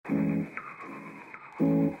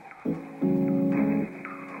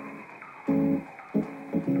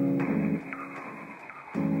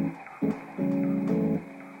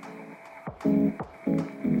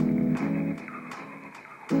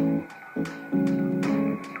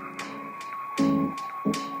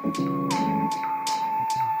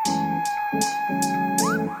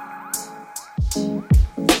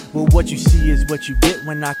what you see is what you get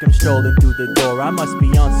when I come strolling through the door. I must be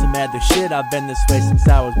on some other shit, I've been this way since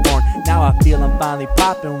I was born. Now I feel I'm finally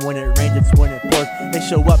popping. When it rains, it's when it pours. They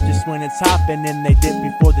show up just when it's hopping, and they dip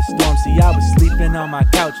before the storm. See, I was sleeping on my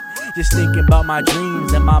couch, just thinking about my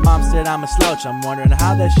dreams, and my mom said I'm a slouch. I'm wondering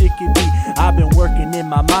how that shit could be. I've been working in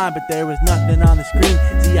my mind, but there was nothing on the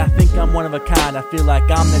screen. See, I think I'm one of a kind, I feel like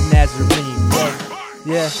I'm the Nazarene.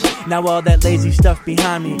 Yeah, now all that lazy stuff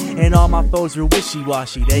behind me, and all my foes are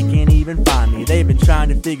wishy-washy, they can't even find me. They've been trying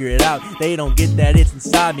to figure it out, they don't get that it's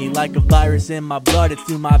inside me. Like a virus in my blood, it's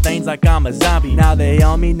through my veins like I'm a zombie. Now they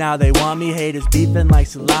on me, now they want me, haters beefing like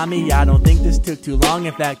salami. I don't think this took too long,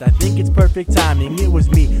 in fact I think it's perfect timing. It was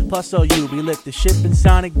me, plus all you, we lit the ship in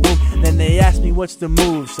sonic boom. Then they asked me what's the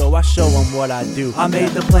move, so I show them what I do. I made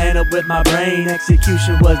the plan up with my brain,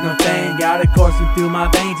 execution was no thing. Got it coursing through my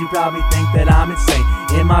veins, you probably think that I'm insane.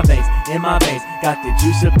 In my veins, got the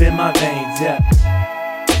juice up in my veins, yeah.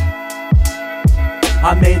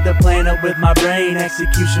 I made the plan up with my brain,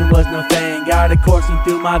 execution was no thing. Got it coursing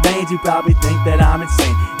through my veins, you probably think that I'm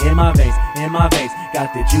insane. In my veins,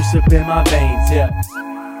 got the juice up in my veins, yeah.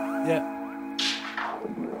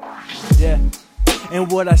 And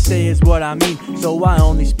what I say is what I mean, so I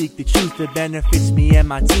only speak the truth that benefits me and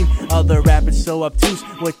my team. Other rappers so obtuse,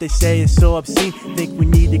 what they say is so obscene. Think we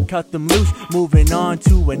need to cut them loose, moving on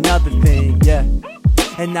to another thing, yeah.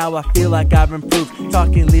 And now I feel like I've improved,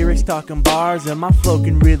 talking lyrics, talking bars, and my flow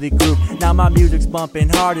can really groove. Now my music's bumping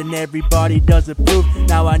hard and everybody does approve.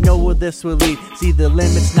 Now I know where this will lead, see the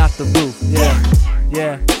limit's not the roof,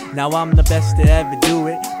 yeah. Now I'm the best to ever do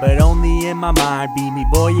it, but only in my mind. Be me,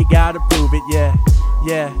 boy, you gotta prove it, yeah.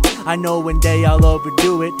 I know one day I'll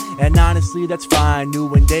overdo it, and honestly that's fine. Knew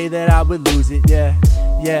one day that I would lose it, yeah.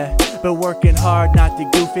 But working hard not to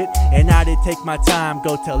goof it, and I did take my time.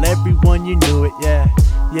 Go tell everyone you knew it, yeah.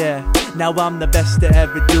 Now I'm the best to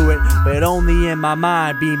ever do it, but only in my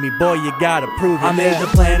mind. Be me, boy, you gotta prove it. I made the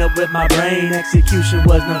plan up with my brain, execution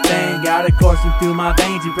was no thing. Got it coursing through my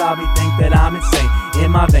veins, you probably think that I'm insane. In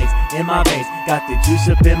my veins, got the juice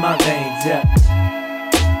up in my veins, yeah.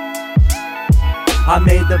 I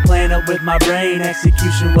made the plan up with my brain,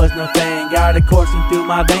 execution was no thing. Got it coursing through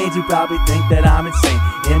my veins, you probably think that I'm insane.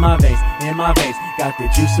 In my veins, got the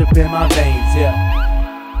juice up in my veins, yeah.